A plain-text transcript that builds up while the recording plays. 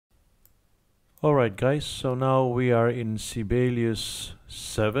Alright guys, so now we are in Sibelius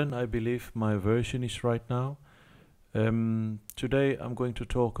 7, I believe my version is right now. Today I'm going to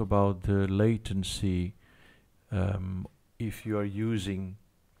talk about the latency if you are using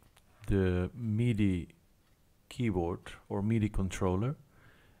the Midi keyboard or Midi controller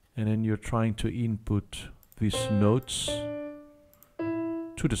and then you're trying to input these notes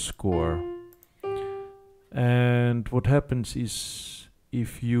to the score. And what happens is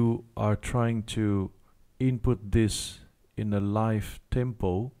if you are trying to input this in a live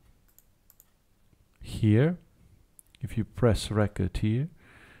tempo here, if you press record here,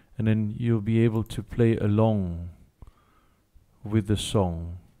 and then you'll be able to play along with the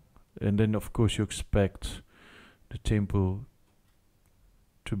song, and then of course you expect the tempo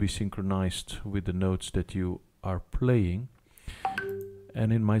to be synchronized with the notes that you are playing.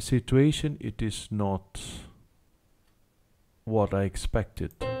 And in my situation it is not what I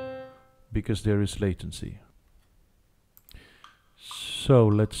expected because there is latency. So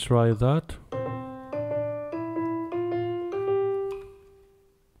let's try that.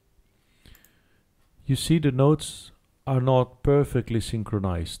 You see the notes are not perfectly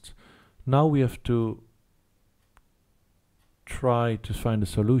synchronized. Now we have to try to find a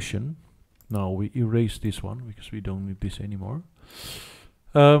solution. Now we erase this one because we don't need this anymore.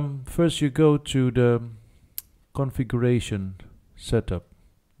 First you go to the configuration setup.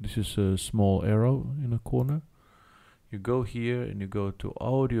 This is a small arrow in a corner. You go here and you go to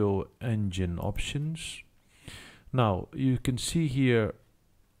audio engine options. Now you can see here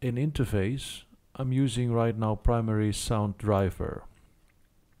in interface I'm using right now primary sound driver,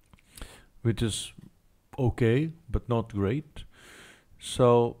 which is okay but not great.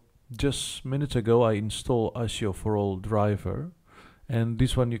 So just minutes ago I installed ASIO for all driver, and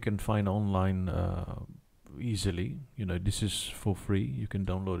this one you can find online easily. You know, this is for free, you can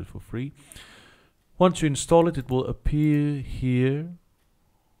download it for free. Once you install it, it will appear here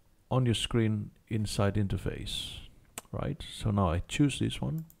on your screen inside interface, right? So now I choose this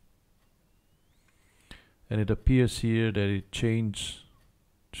one and it appears here that it changed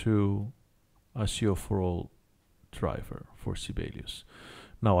to ASIO for all driver for Sibelius.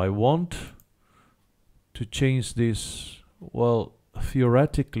 Now I want to change this. Well,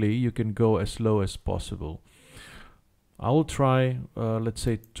 theoretically you can go as low as possible. I will try let's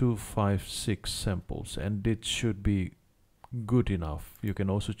say 256 samples, and it should be good enough. You can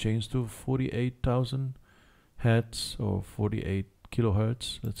also change to 48,000 hertz or 48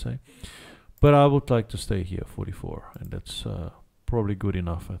 kilohertz, let's say, but I would like to stay here 44, and that's probably good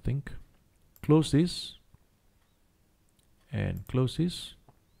enough, I think. Close this and close this.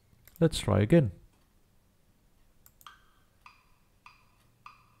 Let's try again.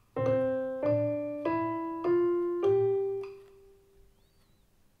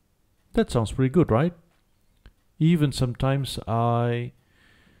 That sounds pretty good, right? Even sometimes I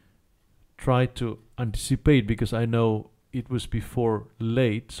try to anticipate because I know it was before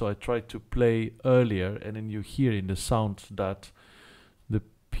late, so I try to play earlier, and then you hear in the sound that the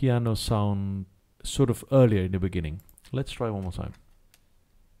piano sound sort of earlier in the beginning. Let's try one more time.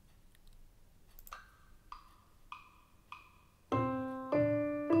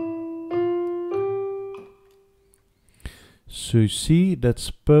 So you see, that's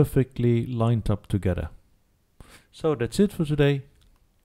perfectly lined up together. So that's it for today.